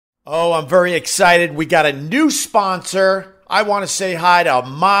Oh, I'm very excited. We got a new sponsor. I want to say hi to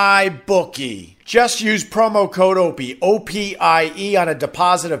MyBookie. Just use promo code OPIE, O-P-I-E, on a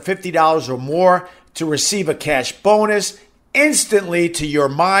deposit of $50 or more to receive a cash bonus instantly to your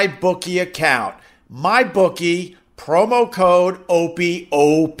MyBookie account. MyBookie, promo code OPIE,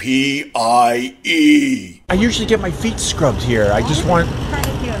 O-P-I-E. I usually get my feet scrubbed here. I just want...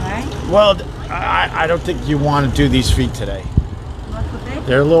 Well, I don't think you want to do these feet today.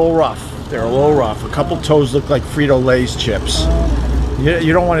 They're a little rough. A couple toes look like Frito-Lay's chips.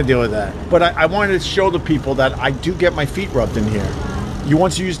 You don't want to deal with that. But I wanted to show the people that I do get my feet rubbed in here. You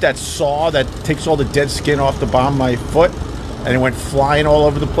once used that saw that takes all the dead skin off the bottom of my foot, and it went flying all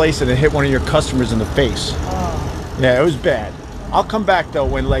over the place, and it hit one of your customers in the face. Yeah, it was bad. I'll come back, though,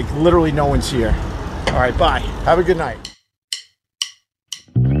 when, literally no one's here. All right, bye. Have a good night.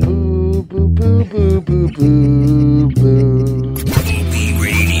 Boo, boo, boo, boo, boo, boo, boo.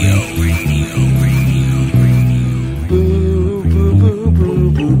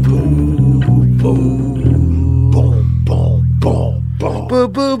 Boo,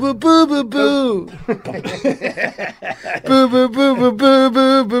 boo, boo, boo, boo, boo. Boo, boo, boo, boo, boo,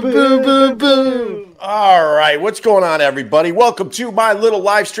 boo, boo, boo, boo, boo. All right, what's going on, everybody? Welcome to my little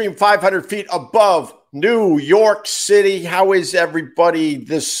live stream 500 feet above New York City. How is everybody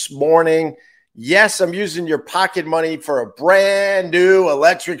this morning? Yes, I'm using your pocket money for a brand new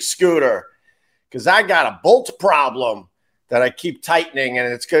electric scooter because I got a bolt problem that I keep tightening,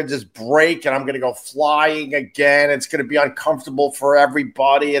 and it's going to just break, and I'm going to go flying again. It's going to be uncomfortable for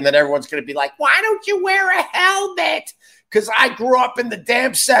everybody, and then everyone's going to be like, why don't you wear a helmet? Because I grew up in the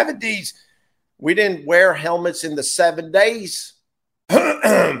damn 70s. We didn't wear helmets in the 70s.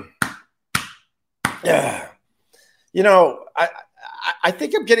 You know, I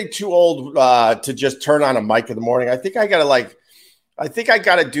think I'm getting too old to just turn on a mic in the morning. I think I got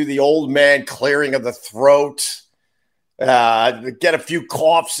to do the old man clearing of the throat. Get a few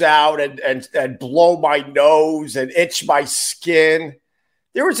coughs out and blow my nose and itch my skin.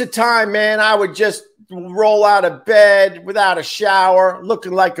 There was a time, man, I would just roll out of bed without a shower,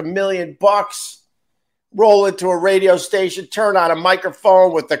 looking like $1 million, roll into a radio station, turn on a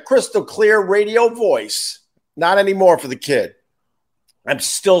microphone with a crystal clear radio voice. Not anymore for the kid. I'm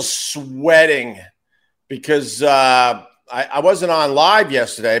still sweating because I wasn't on live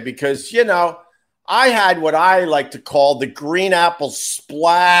yesterday because, you know, I had what I like to call the green apple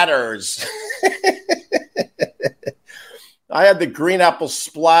splatters. I had the green apple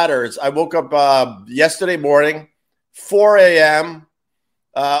splatters. I woke up yesterday morning, 4 a.m.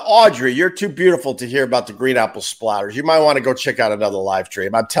 Audrey, you're too beautiful to hear about the green apple splatters. You might want to go check out another live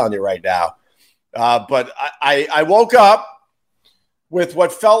stream. I'm telling you right now. But I woke up with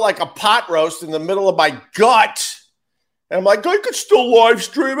what felt like a pot roast in the middle of my gut. And I'm like, I could still live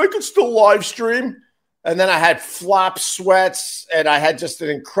stream. And then I had flop sweats, and I had just an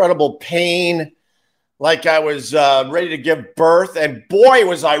incredible pain, like I was ready to give birth. And boy,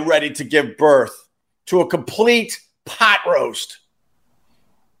 was I ready to give birth to a complete pot roast.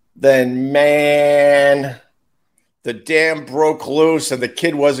 Then, man, the dam broke loose, and the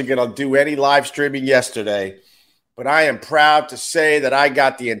kid wasn't going to do any live streaming yesterday. But I am proud to say that I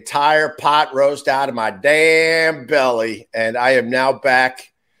got the entire pot roast out of my damn belly, and I am now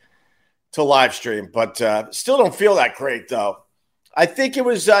back to live stream. But still don't feel that great, though. I think it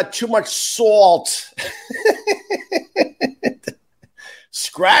was too much salt.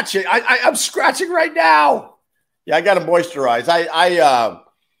 Scratching. I'm scratching right now. Yeah, I got to moisturize.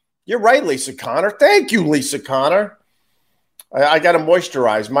 You're right, Lisa Connor. Thank you, Lisa Connor. I got to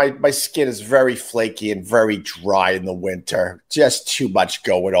moisturize. My skin is very flaky and very dry in the winter. Just too much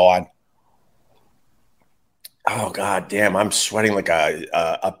going on. Oh, God damn. I'm sweating like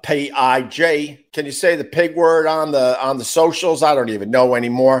a P-I-J. Can you say the pig word on the socials? I don't even know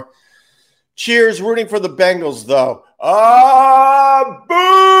anymore. Cheers. Rooting for the Bengals, though.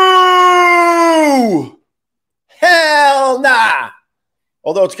 Boo! Hell nah.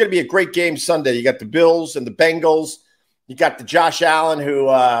 Although it's going to be a great game Sunday. You got the Bills and the Bengals. You got the Josh Allen who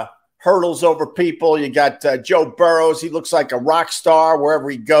hurdles over people. You got Joe Burrows. He looks like a rock star wherever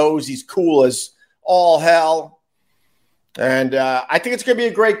he goes. He's cool as all hell. And I think it's going to be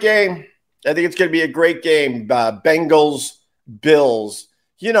a great game. Bengals, Bills.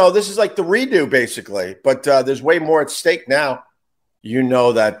 You know, this is like the redo, basically. But there's way more at stake now. You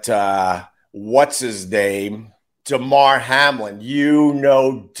know that what's his name? Damar Hamlin. You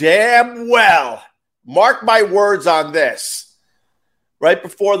know damn well. Mark my words on this. Right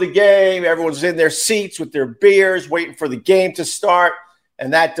before the game, everyone's in their seats with their beers, waiting for the game to start.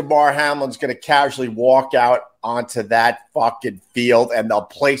 And that DeMar Hamlin's going to casually walk out onto that fucking field, and the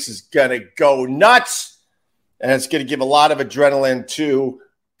place is going to go nuts. And it's going to give a lot of adrenaline to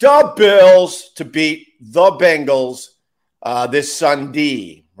the Bills to beat the Bengals this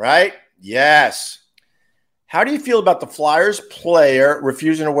Sunday, right? Yes. How do you feel about the Flyers player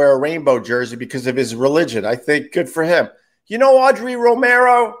refusing to wear a rainbow jersey because of his religion? I think good for him. You know Audrey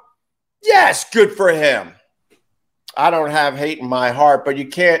Romero? Yes, good for him. I don't have hate in my heart, but you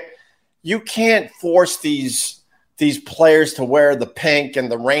can't force these players to wear the pink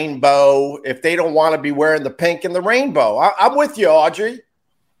and the rainbow if they don't want to be wearing the pink and the rainbow. I'm with you, Audrey.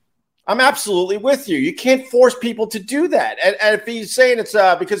 I'm absolutely with you. You can't force people to do that. And if he's saying it's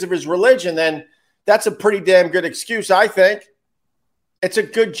because of his religion, then that's a pretty damn good excuse, I think. It's a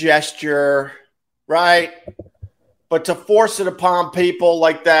good gesture, right? But to force it upon people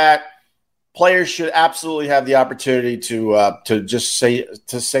like that, players should absolutely have the opportunity to just say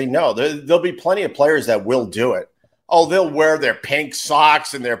no. There'll be plenty of players that will do it. Oh, they'll wear their pink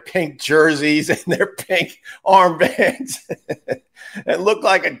socks and their pink jerseys and their pink armbands and look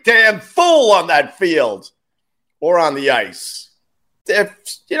like a damn fool on that field or on the ice.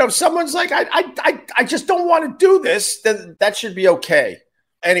 If someone's like, I just don't want to do this, then that should be okay.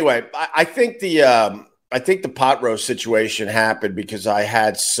 Anyway, I think the pot roast situation happened because I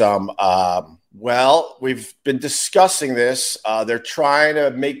had some. We've been discussing this. They're trying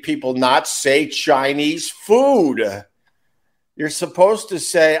to make people not say Chinese food. You're supposed to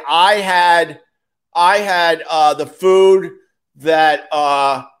say I had the food that.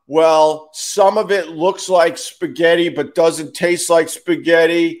 Some of it looks like spaghetti but doesn't taste like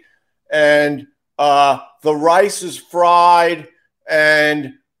spaghetti, and the rice is fried,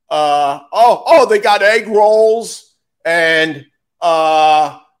 and they got egg rolls, and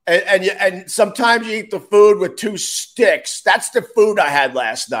sometimes you eat the food with two sticks. That's the food I had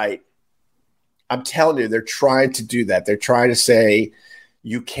last night. I'm telling you, they're trying to do that. They're trying to say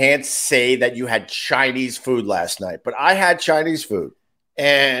you can't say that you had Chinese food last night, but I had Chinese food.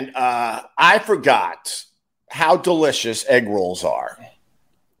 And I forgot how delicious egg rolls are.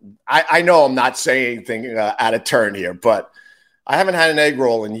 I know I'm not saying anything out of turn here, but I haven't had an egg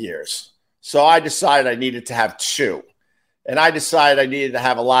roll in years. So I decided I needed to have two. And I decided I needed to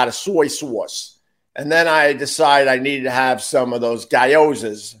have a lot of soy sauce. And then I decided I needed to have some of those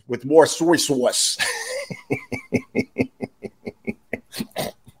gyozas with more soy sauce.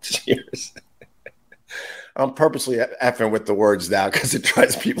 Cheers. I'm purposely effing with the words now because it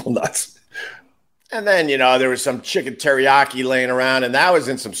drives people nuts. And then, there was some chicken teriyaki laying around, and that was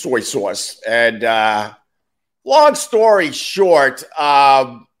in some soy sauce. And long story short,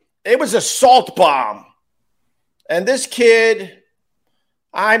 it was a salt bomb. And this kid,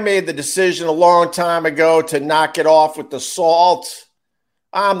 I made the decision a long time ago to knock it off with the salt.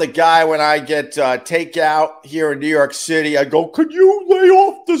 I'm the guy when I get takeout here in New York City, I go, could you lay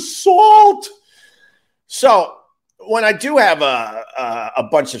off the salt? So when I do have a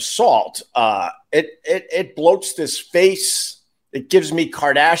bunch of salt, it bloats this face. It gives me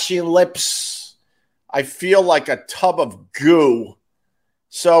Kardashian lips. I feel like a tub of goo.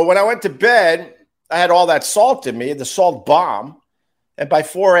 So when I went to bed, I had all that salt in me, the salt bomb. And by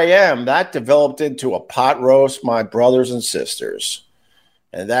 4 a.m., that developed into a pot roast, my brothers and sisters.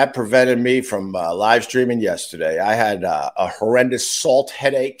 And that prevented me from live streaming yesterday. I had a horrendous salt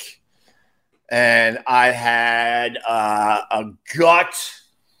headache. And I had a gut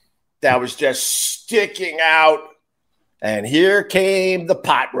that was just sticking out. And here came the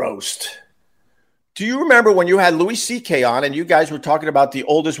pot roast. Do you remember when you had Louis C.K. on and you guys were talking about the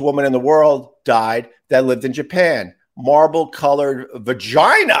oldest woman in the world died that lived in Japan? Marble-colored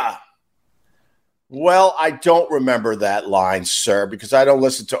vagina. Well, I don't remember that line, sir, because I don't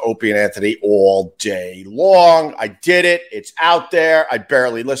listen to Opie and Anthony all day long. I did it. It's out there. I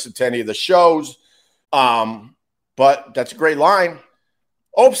barely listen to any of the shows. But that's a great line.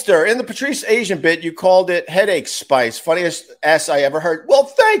 Opster, in the Patrice Asian bit, you called it headache spice. Funniest S I ever heard. Well,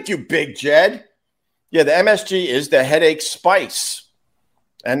 thank you, Big Jed. Yeah, the MSG is the headache spice.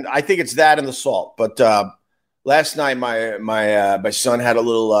 And I think it's that and the salt. But last night, my son had a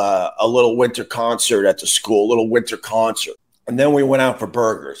little winter concert at the school, a little winter concert, and then we went out for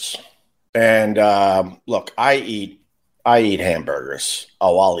burgers. And look, I eat hamburgers.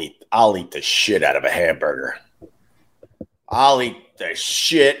 Oh, I'll eat the shit out of a hamburger. I'll eat the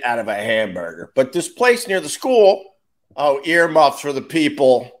shit out of a hamburger. But this place near the school, earmuffs for the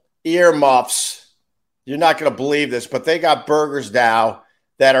people, earmuffs. You're not going to believe this, but they got burgers now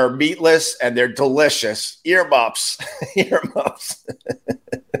that are meatless and they're delicious. Earmuffs. Earmuffs.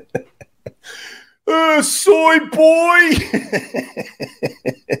 Soy boy.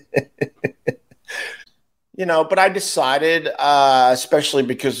 But I decided, especially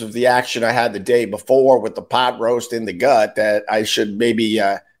because of the action I had the day before with the pot roast in the gut, that I should maybe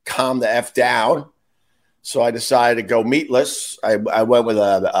calm the F down. So I decided to go meatless. I went with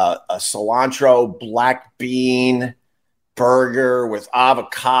a cilantro black bean burger with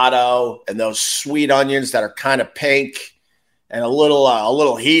avocado and those sweet onions that are kind of pink and a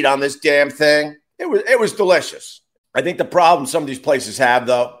little heat on this damn thing. It was delicious. I think the problem some of these places have,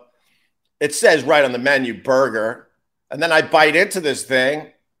 though, it says right on the menu burger, and then I bite into this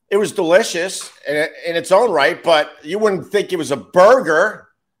thing. It was delicious in its own right, but you wouldn't think it was a burger.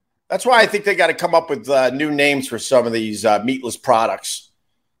 That's why I think they got to come up with new names for some of these meatless products.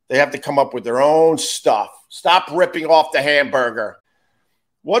 They have to come up with their own stuff. Stop ripping off the hamburger.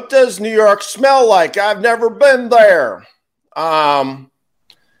 What does New York smell like? I've never been there.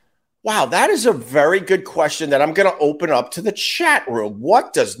 Wow, that is a very good question that I'm going to open up to the chat room.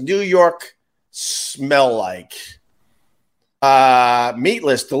 What does New York smell like?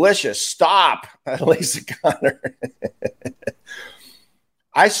 Meatless, delicious. Stop, Lisa Connor.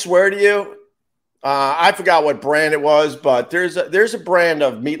 I swear to you, I forgot what brand it was, but there's a brand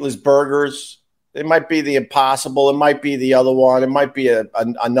of meatless burgers. It might be the Impossible. It might be the other one. It might be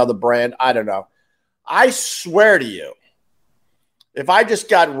another brand. I don't know. I swear to you, if I just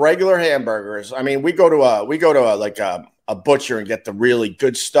got regular hamburgers, I mean, we go to a butcher and get the really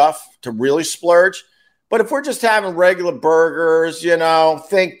good stuff to really splurge. But if we're just having regular burgers,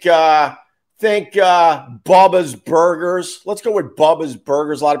 think Bubba's Burgers. Let's go with Bubba's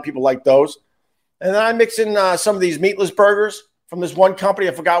Burgers. A lot of people like those. And then I mix in some of these meatless burgers from this one company.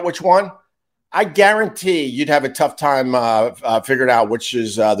 I forgot which one. I guarantee you'd have a tough time figuring out which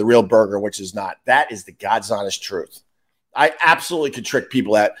is the real burger, which is not. That is the God's honest truth. I absolutely could trick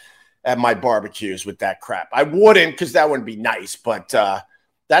people at my barbecues with that crap. I wouldn't, because that wouldn't be nice, but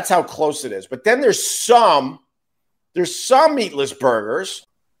that's how close it is. But then there's some meatless burgers.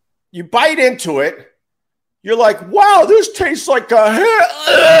 You bite into it, you're like, wow, this tastes like a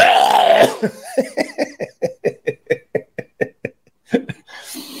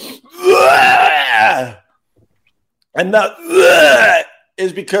and that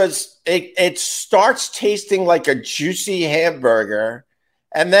is because it starts tasting like a juicy hamburger,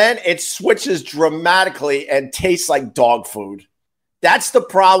 and then it switches dramatically and tastes like dog food. That's the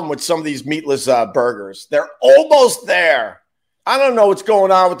problem with some of these meatless burgers. They're almost there. I don't know what's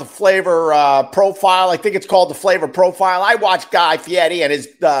going on with the flavor profile. I think it's called the flavor profile. I watch Guy Fieri and his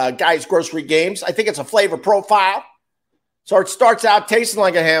Guy's Grocery Games. I think it's a flavor profile. So it starts out tasting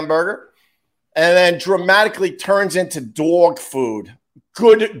like a hamburger and then dramatically turns into dog food.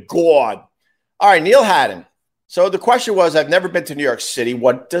 Good God. All right, Neil Haddon. So the question was, I've never been to New York City.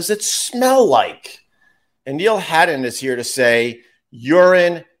 What does it smell like? And Neil Haddon is here to say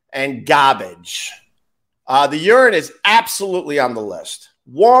urine and garbage. The urine is absolutely on the list,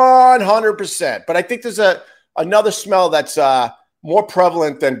 100%. But I think there's another smell that's more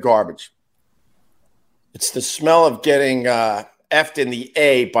prevalent than garbage. It's the smell of getting effed in the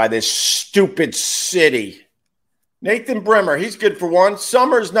A by this stupid city. Nathan Brimmer, he's good for one.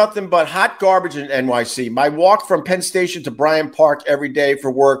 Summer's nothing but hot garbage in NYC. My walk from Penn Station to Bryant Park every day for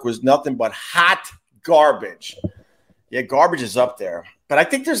work was nothing but hot garbage. Yeah, garbage is up there. But I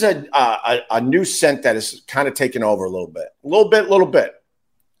think there's a new scent that is kind of taken over a little bit. Little bit.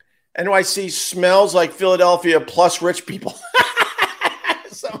 NYC smells like Philadelphia plus rich people.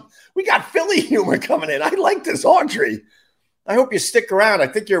 So we got Philly humor coming in. I like this, Audrey. I hope you stick around. I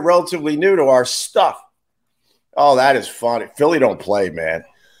think you're relatively new to our stuff. Oh, that is funny. Philly don't play, man.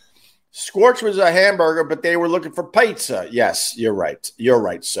 Scorch was a hamburger, but they were looking for pizza. Yes, you're right. You're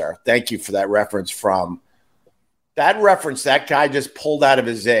right, sir. Thank you for that reference from... That reference that guy just pulled out of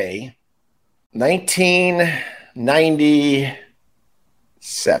his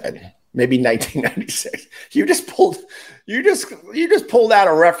 1997, maybe 1996. You just pulled out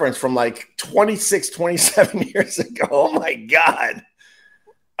a reference from like 27 years ago. Oh my God.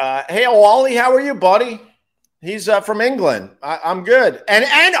 Hey, Ollie, how are you, buddy? He's from England. I'm good.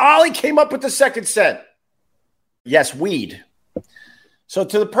 And Ollie came up with the second scent. Yes, weed. So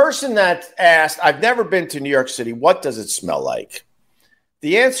to the person that asked, I've never been to New York City, what does it smell like?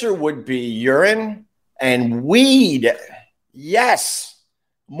 The answer would be urine and weed. Yes.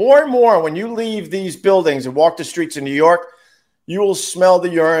 More and more, when you leave these buildings and walk the streets in New York, you will smell the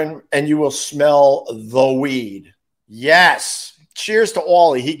urine and you will smell the weed. Yes. Cheers to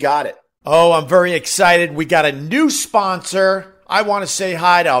Ollie. He got it. Oh, I'm very excited. We got a new sponsor. I want to say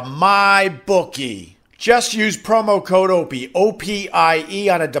hi to MyBookie. Just use promo code OPIE, O-P-I-E,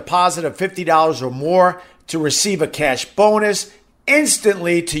 on a deposit of $50 or more to receive a cash bonus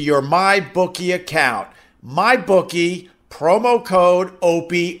instantly to your MyBookie account. MyBookie, promo code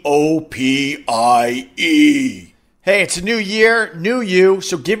OPIE, O-P-I-E. Hey, it's a new year, new you,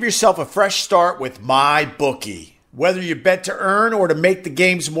 so give yourself a fresh start with MyBookie. Whether you bet to earn or to make the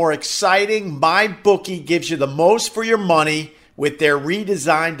games more exciting, MyBookie gives you the most for your money with their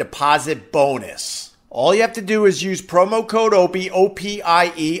redesigned deposit bonus. All you have to do is use promo code OPIE,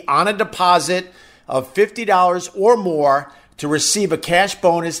 O-P-I-E, on a deposit of $50 or more to receive a cash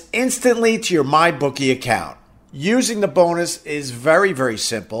bonus instantly to your MyBookie account. Using the bonus is very, very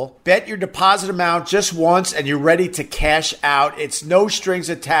simple. Bet your deposit amount just once and you're ready to cash out. It's no strings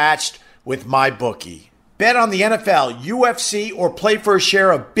attached with MyBookie. Bet on the NFL, UFC, or play for a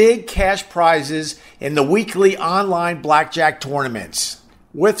share of big cash prizes in the weekly online blackjack tournaments.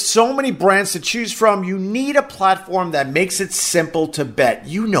 With so many brands to choose from, you need a platform that makes it simple to bet.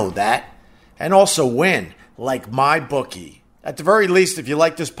 You know that. And also win, like MyBookie. At the very least, if you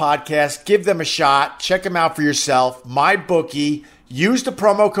like this podcast, give them a shot. Check them out for yourself. MyBookie. Use the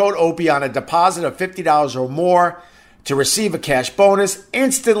promo code OPIE on a deposit of $50 or more to receive a cash bonus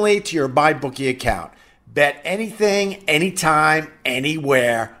instantly to your MyBookie account. Bet anything, anytime,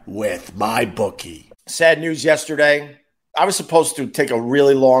 anywhere with MyBookie. Sad news yesterday. I was supposed to take a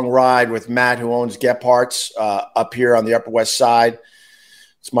really long ride with Matt, who owns Gephardt's, up here on the Upper West Side.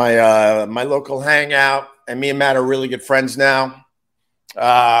 It's my local hangout, and me and Matt are really good friends now.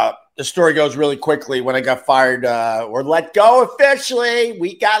 The story goes really quickly. When I got fired or let go officially,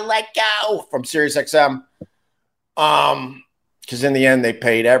 we got let go from SiriusXM. Because in the end, they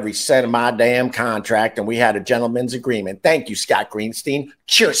paid every cent of my damn contract, and we had a gentleman's agreement. Thank you, Scott Greenstein.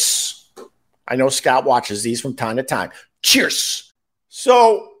 Cheers. I know Scott watches these from time to time. Cheers.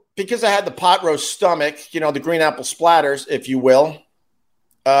 So, because I had the pot roast stomach, the green apple splatters, if you will.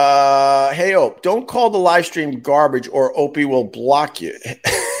 Hey, Ope, don't call the live stream garbage or Opie will block you.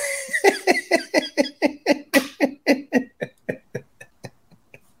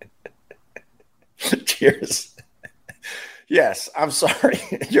 Cheers. Yes, I'm sorry.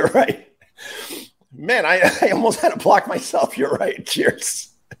 You're right. Man, I almost had to block myself. You're right. Cheers.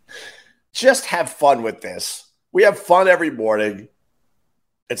 Just have fun with this. We have fun every morning.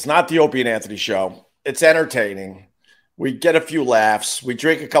 It's not the Opie and Anthony show. It's entertaining. We get a few laughs. We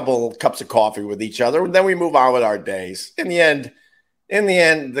drink a couple cups of coffee with each other, and then we move on with our days. In the end,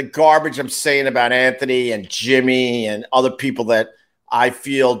 the garbage I'm saying about Anthony and Jimmy and other people that I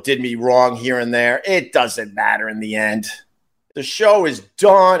feel did me wrong here and there, it doesn't matter in the end. The show is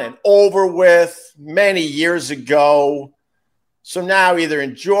done and over with many years ago. So now either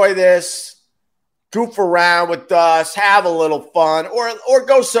enjoy this, goof around with us, have a little fun, or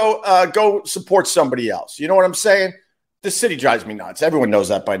go support somebody else. You know what I'm saying? The city drives me nuts. Everyone knows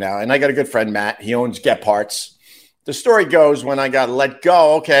that by now. And I got a good friend, Matt. He owns Gephardt's. The story goes, when I got let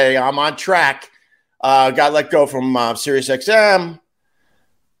go, okay, I'm on track. Got let go from SiriusXM.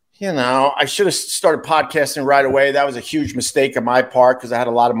 I should have started podcasting right away. That was a huge mistake on my part because I had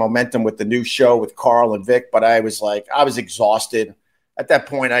a lot of momentum with the new show with Carl and Vic, but I was exhausted. At that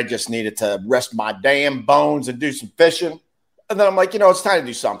point, I just needed to rest my damn bones and do some fishing. And then I'm like, it's time to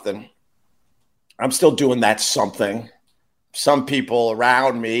do something. I'm still doing that something. Some people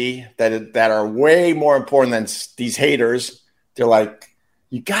around me that are way more important than these haters, they're like,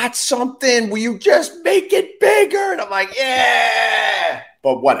 you got something? Will you just make it bigger? And I'm like, yeah,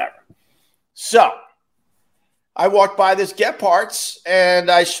 but whatever. So I walked by this Gephardt's and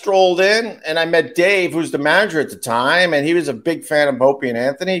I strolled in and I met Dave, who's the manager at the time. And he was a big fan of Opie and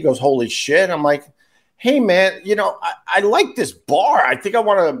Anthony. He goes, holy shit. I'm like, hey, man, I like this bar. I think I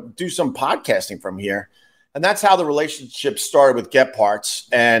want to do some podcasting from here. And that's how the relationship started with Gephardt's.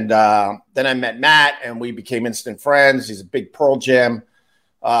 And then I met Matt and we became instant friends. He's a big Pearl Jam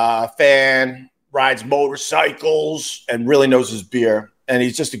fan, rides motorcycles, and really knows his beer. And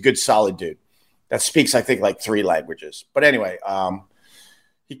he's just a good, solid dude that speaks, I think, like 3 languages. But anyway,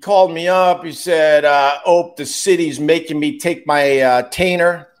 he called me up. He said, the city's making me take my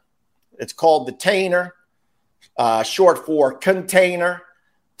Tainer. It's called the Tainer, short for container.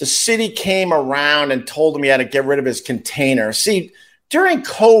 The city came around and told him he had to get rid of his container. See, during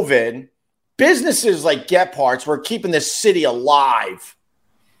COVID, businesses like Gephardt's were keeping this city alive.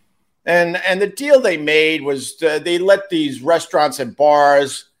 And the deal they made was they let these restaurants and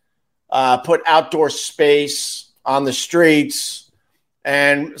bars put outdoor space on the streets.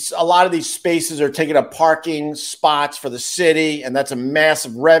 And a lot of these spaces are taking up parking spots for the city. And that's a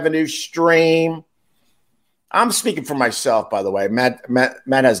massive revenue stream. I'm speaking for myself, by the way. Matt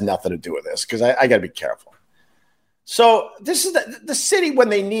has nothing to do with this because I got to be careful. So this is the city when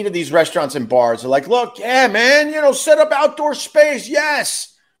they needed these restaurants and bars. They're like, look, yeah, man, set up outdoor space.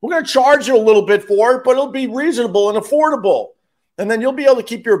 Yes, we're going to charge you a little bit for it, but it'll be reasonable and affordable. And then you'll be able to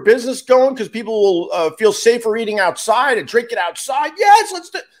keep your business going because people will feel safer eating outside and drinking outside. Yes, let's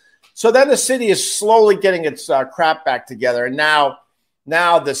do it. So then the city is slowly getting its crap back together. And now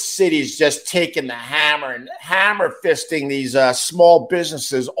the city's just taking the hammer and hammer fisting these small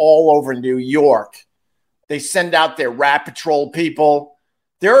businesses all over New York. They send out their rat patrol people.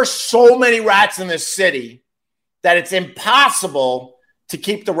 There are so many rats in this city that it's impossible to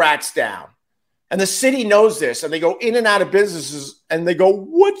keep the rats down. And the city knows this, and they go in and out of businesses, and they go,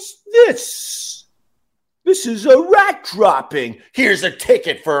 what's this? This is a rat dropping. Here's a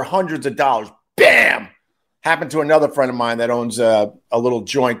ticket for hundreds of dollars. Bam! Happened to another friend of mine that owns a little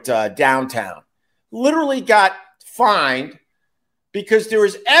joint downtown. Literally got fined because there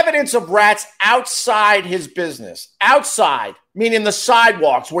was evidence of rats outside his business. Outside, meaning the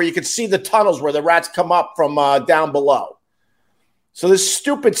sidewalks where you could see the tunnels where the rats come up from down below. So this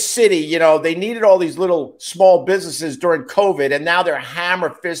stupid city, they needed all these little small businesses during COVID, and now they're hammer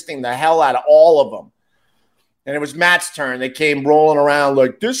fisting the hell out of all of them. And it was Matt's turn. They came rolling around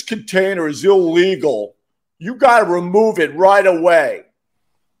like, this container is illegal. You got to remove it right away.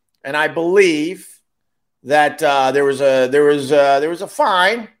 And I believe that there was a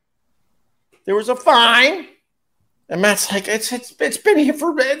fine. There was a fine. And Matt's like, it's been here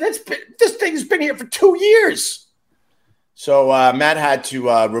this thing's been here for 2 years. So Matt had to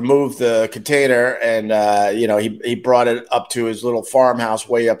remove the container, and he brought it up to his little farmhouse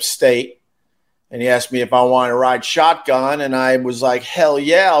way upstate. And he asked me if I wanted to ride shotgun, and I was like, hell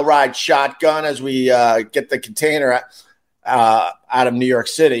yeah, I'll ride shotgun as we get the container out of New York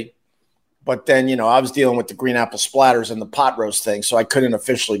City. But then, I was dealing with the green apple splatters and the pot roast thing, so I couldn't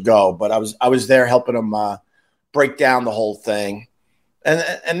officially go. But I was there helping him break down the whole thing.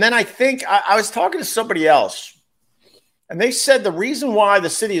 And then I think I was talking to somebody else, and they said the reason why the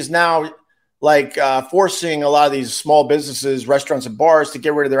city is now forcing a lot of these small businesses, restaurants and bars to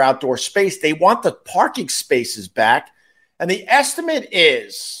get rid of their outdoor space, they want the parking spaces back. And the estimate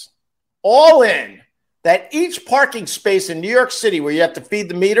is all in that each parking space in New York City where you have to feed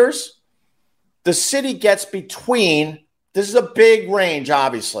the meters, the city gets between, this is a big range,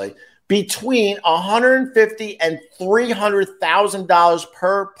 obviously, between $150,000 and $300,000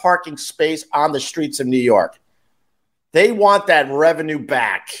 per parking space on the streets of New York. They want that revenue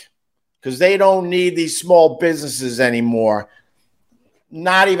back because they don't need these small businesses anymore.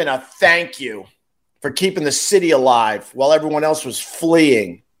 Not even a thank you for keeping the city alive while everyone else was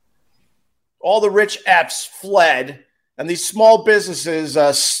fleeing. All the rich Fs fled, and these small businesses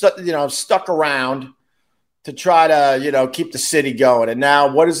stuck around to try to keep the city going. And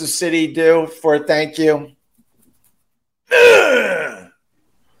now what does the city do for a thank you?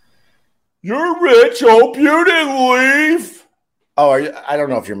 You're rich. Hope you didn't leave. Oh, I don't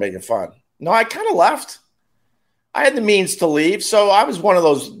know if you're making fun. No, I kind of left. I had the means to leave, so I was one of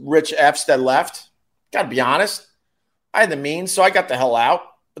those rich Fs that left. Got to be honest. I had the means, so I got the hell out.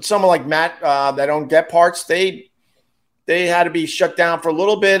 But someone like Matt that owned Get Parts, they had to be shut down for a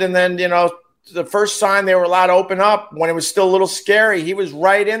little bit, and then the first sign they were allowed to open up when it was still a little scary, he was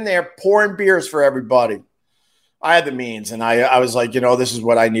right in there pouring beers for everybody. I had the means, and I was like, this is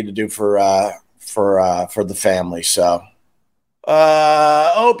what I need to do for the family. So,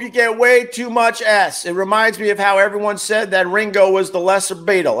 hope you get way too much S. It reminds me of how everyone said that Ringo was the lesser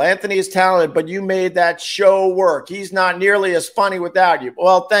Beatle. Anthony is talented, but you made that show work. He's not nearly as funny without you.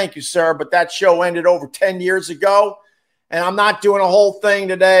 Well, thank you, sir, but that show ended over 10 years ago, and I'm not doing a whole thing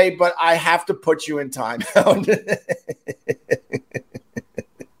today, but I have to put you in timeout.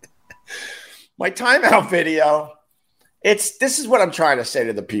 My timeout video, this is what I'm trying to say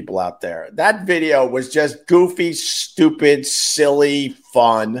to the people out there. That video was just goofy, stupid, silly,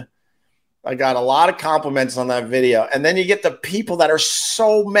 fun. I got a lot of compliments on that video. And then you get the people that are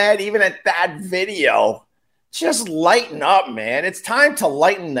so mad even at that video. Just lighten up, man. It's time to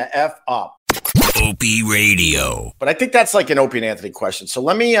lighten the F up. Opie Radio. But I think that's like an Opie and Anthony question. So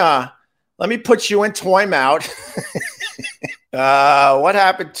let me put you in timeout. What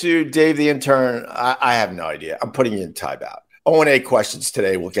happened to Dave the intern? I have no idea. I'm putting you in timeout. O&A questions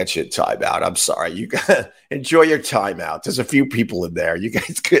today will get you in timeout. I'm sorry. You guys enjoy your timeout. There's a few people in there. You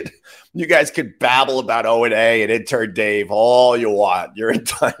guys could babble about O&A and intern Dave all you want. You're in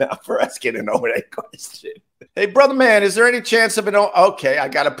timeout for asking an O&A question. Hey, brother man, is there any chance of okay, I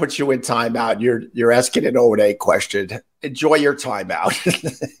got to put you in timeout. You're asking an O&A question. Enjoy your timeout.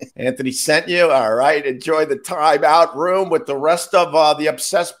 Anthony sent you. All right. Enjoy the timeout room with the rest of the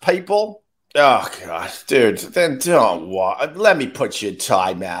obsessed people. Oh, God, dude, then don't let me put you in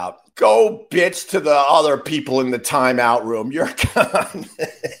timeout. Go bitch to the other people in the timeout room. You're gone.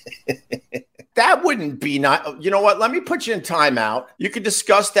 That wouldn't be not. You know what? Let me put you in timeout. You could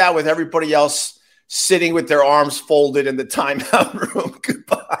discuss that with everybody else sitting with their arms folded in the timeout room.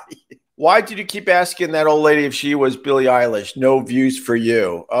 Goodbye. Why did you keep asking that old lady if she was Billie Eilish? No views for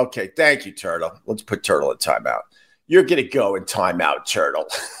you. Okay, thank you, Turtle. Let's put Turtle in timeout. You're going to go in timeout, Turtle.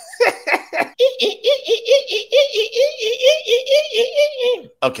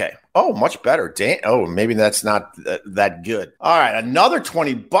 Okay. Oh, much better. Oh, maybe that's not that good. All right. Another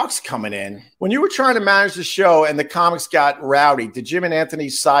 $20 coming in. When you were trying to manage the show and the comics got rowdy, did Jim and Anthony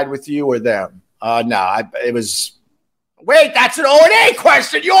side with you or them? No, it was. Wait, that's an O&A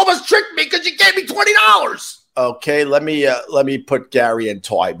question. You almost tricked me because you gave me $20. Okay, let me put Gary in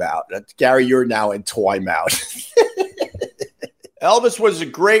timeout. Gary, you're now in timeout. Elvis was a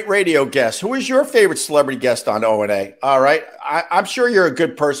great radio guest. Who is your favorite celebrity guest on O&A? All right. I'm sure you're a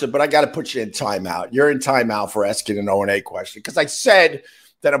good person, but I got to put you in timeout. You're in timeout for asking an O&A question because I said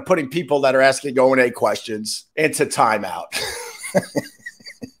that I'm putting people that are asking O&A questions into timeout.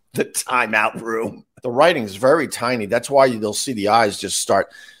 The timeout room. The writing is very tiny. That's why you'll see the eyes just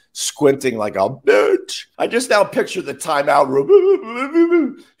start squinting like a bitch. I just now picture the timeout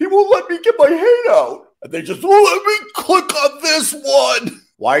room. He won't let me get my hand out. And they just won't let me click on this one.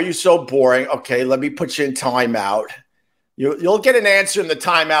 Why are you so boring? Okay, let me put you in timeout. You'll get an answer in the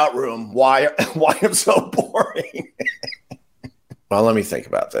timeout room. Why I'm so boring? Well, let me think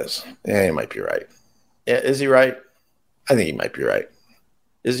about this. Yeah, he might be right. Yeah, is he right? I think he might be right.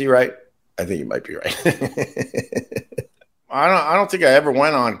 Is he right? I think he might be right. I don't think I ever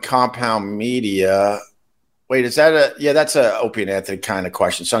went on Compound Media. Wait, is that that's a Opie and Anthony kind of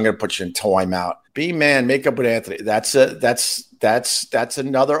question. So I'm going to put you in timeout. B-Man, make up with Anthony. That's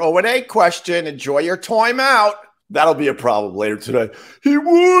another O&A question. Enjoy your timeout. That'll be a problem later today. He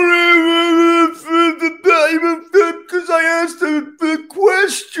won't the time because I asked him the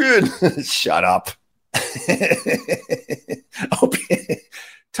question. Shut up.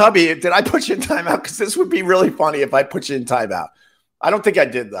 Tubby, did I put you in timeout? Because this would be really funny if I put you in timeout. I don't think I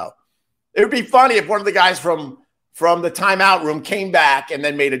did, though. It would be funny if one of the guys from the timeout room came back and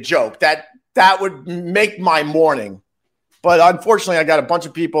then made a joke. That would make my morning. But unfortunately, I got a bunch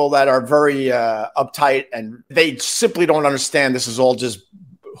of people that are very uptight, and they simply don't understand this is all just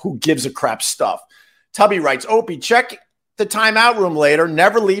who gives a crap stuff. Tubby writes, Opie, check the timeout room later.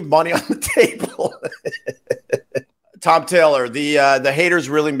 Never leave money on the table. Tom Taylor, the haters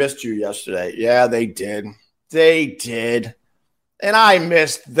really missed you yesterday. Yeah, they did. They did. And I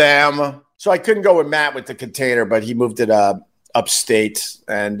missed them. So I couldn't go with Matt with the container, but he moved it upstate.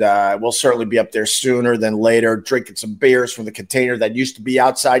 And we'll certainly be up there sooner than later, drinking some beers from the container that used to be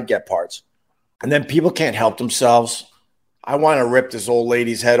outside Get Parts. And then people can't help themselves. I want to rip this old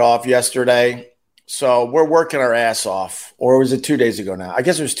lady's head off yesterday. So we're working our ass off. Or was it 2 days ago now? I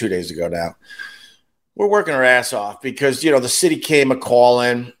guess it was 2 days ago now. We're working our ass off because, the city came a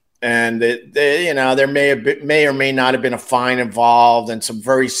calling, and there may or may not have been a fine involved, and some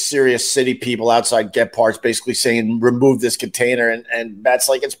very serious city people outside Get Parts basically saying, remove this container. And Matt's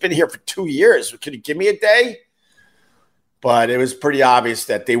like, it's been here for 2 years. Could you give me a day? But it was pretty obvious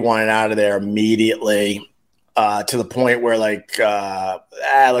that they wanted out of there immediately, to the point where,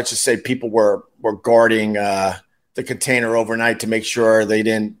 let's just say people were guarding the container overnight to make sure they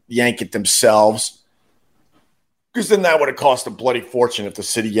didn't yank it themselves. Because then that would have cost a bloody fortune if the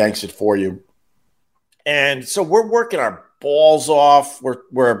city yanks it for you. And so we're working our balls off.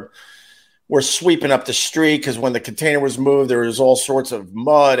 We're sweeping up the street because when the container was moved, there was all sorts of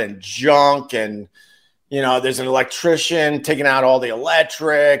mud and junk. And, there's an electrician taking out all the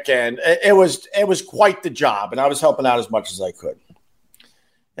electric. And it was quite the job. And I was helping out as much as I could.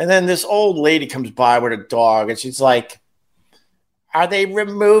 And then this old lady comes by with a dog. And she's like, are they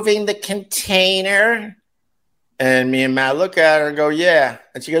removing the container? And me and Matt look at her and go, yeah.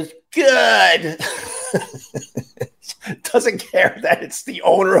 And she goes, good. Doesn't care that it's the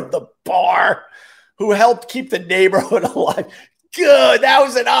owner of the bar who helped keep the neighborhood alive. Good. That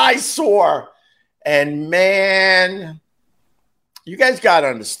was an eyesore. And man, you guys got to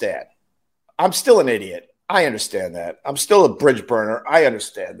understand. I'm still an idiot. I understand that. I'm still a bridge burner. I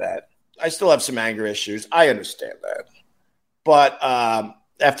understand that. I still have some anger issues. I understand that. But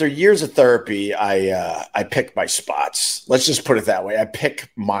after years of therapy, I pick my spots. Let's just put it that way. I pick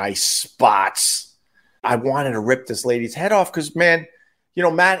my spots. I wanted to rip this lady's head off because, man,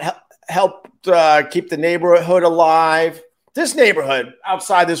 Matt helped keep the neighborhood alive. This neighborhood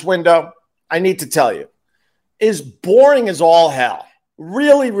outside this window, I need to tell you, is boring as all hell.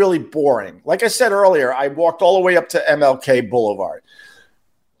 Really, really boring. Like I said earlier, I walked all the way up to MLK Boulevard.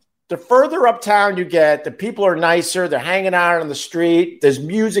 The further uptown you get, the people are nicer. They're hanging out on the street. There's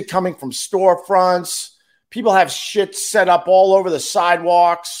music coming from storefronts. People have shit set up all over the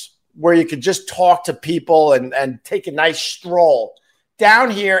sidewalks where you could just talk to people and take a nice stroll.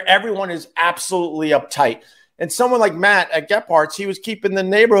 Down here, everyone is absolutely uptight. And someone like Matt at Gephardt's, he was keeping the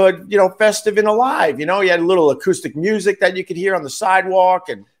neighborhood, festive and alive. He had a little acoustic music that you could hear on the sidewalk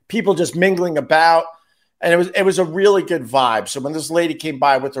and people just mingling about. And it was a really good vibe. So when this lady came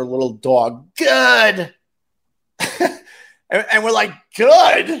by with her little dog, good. and we're like,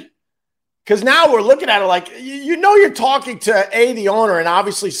 good? Because now we're looking at it like, you're talking to the owner and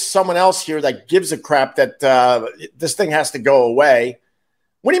obviously someone else here that gives a crap that this thing has to go away.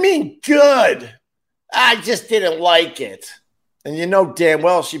 What do you mean, good? I just didn't like it. And damn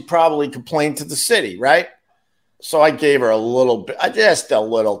well she probably complained to the city, right? So I gave her a little bit, just a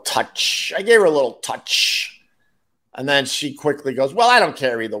little touch. I gave her a little touch. And then she quickly goes, well, I don't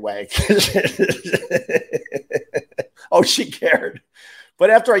care either way. Oh, she cared. But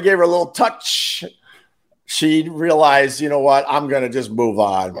after I gave her a little touch, she realized, you know what? I'm going to just move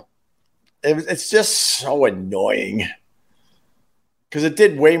on. It's just so annoying because it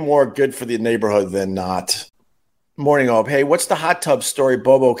did way more good for the neighborhood than not. Morning, Hope. Hey, what's the hot tub story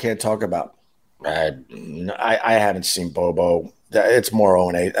Bobo can't talk about? I haven't seen Bobo. It's more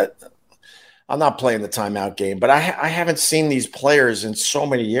O&A. I'm not playing the timeout game, but I haven't seen these players in so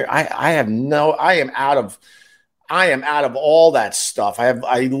many years. I am out of all that stuff. I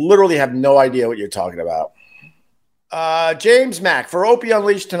literally have no idea what you're talking about. James Mack, for Opie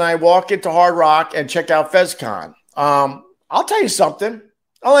Unleashed tonight, walk into Hard Rock and check out FezCon. I'll tell you something.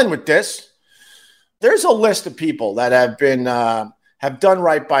 I'll end with this. There's a list of people that have done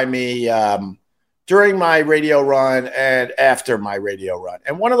right by me during my radio run and after my radio run.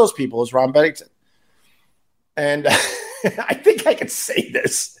 And one of those people is Ron Bennington. And I think I can say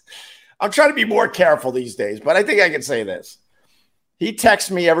this. I'm trying to be more careful these days, but I think I can say this. He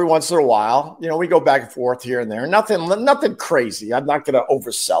texts me every once in a while. We go back and forth here and there. Nothing crazy. I'm not going to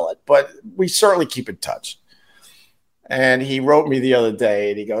oversell it, but we certainly keep in touch. And he wrote me the other day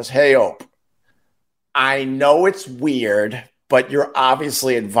and he goes, hey, Ope, I know it's weird, but you're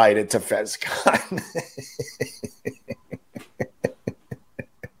obviously invited to FezCon.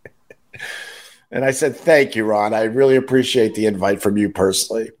 And I said, thank you, Ron. I really appreciate the invite from you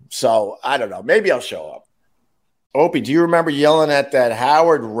personally. So I don't know. Maybe I'll show up. Opie, do you remember yelling at that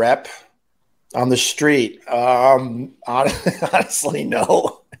Howard rep on the street? Honestly,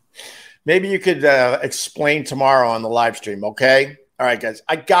 no. Maybe you could explain tomorrow on the live stream, okay? All right, guys.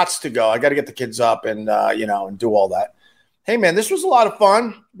 I got to go. I got to get the kids up and, and do all that. Hey, man, this was a lot of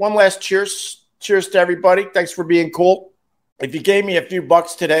fun. One last cheers. Cheers to everybody. Thanks for being cool. If you gave me a few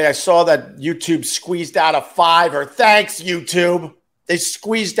bucks today, I saw that YouTube squeezed out a $5. Thanks, YouTube. They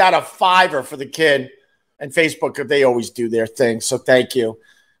squeezed out a $5 for the kid. And Facebook, they always do their thing. So thank you.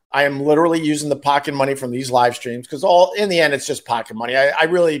 I am literally using the pocket money from these live streams because in the end, it's just pocket money. I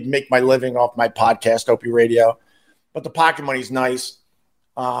really make my living off my podcast, Opie Radio. But the pocket money is nice.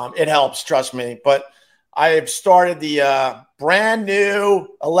 It helps, trust me. But I have started the brand new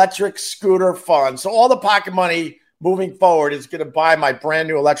electric scooter fund. So all the pocket money moving forward is going to buy my brand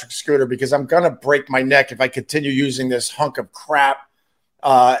new electric scooter because I'm going to break my neck if I continue using this hunk of crap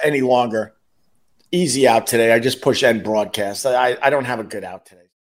any longer. Easy out today. I just push end broadcast. I don't have a good out today.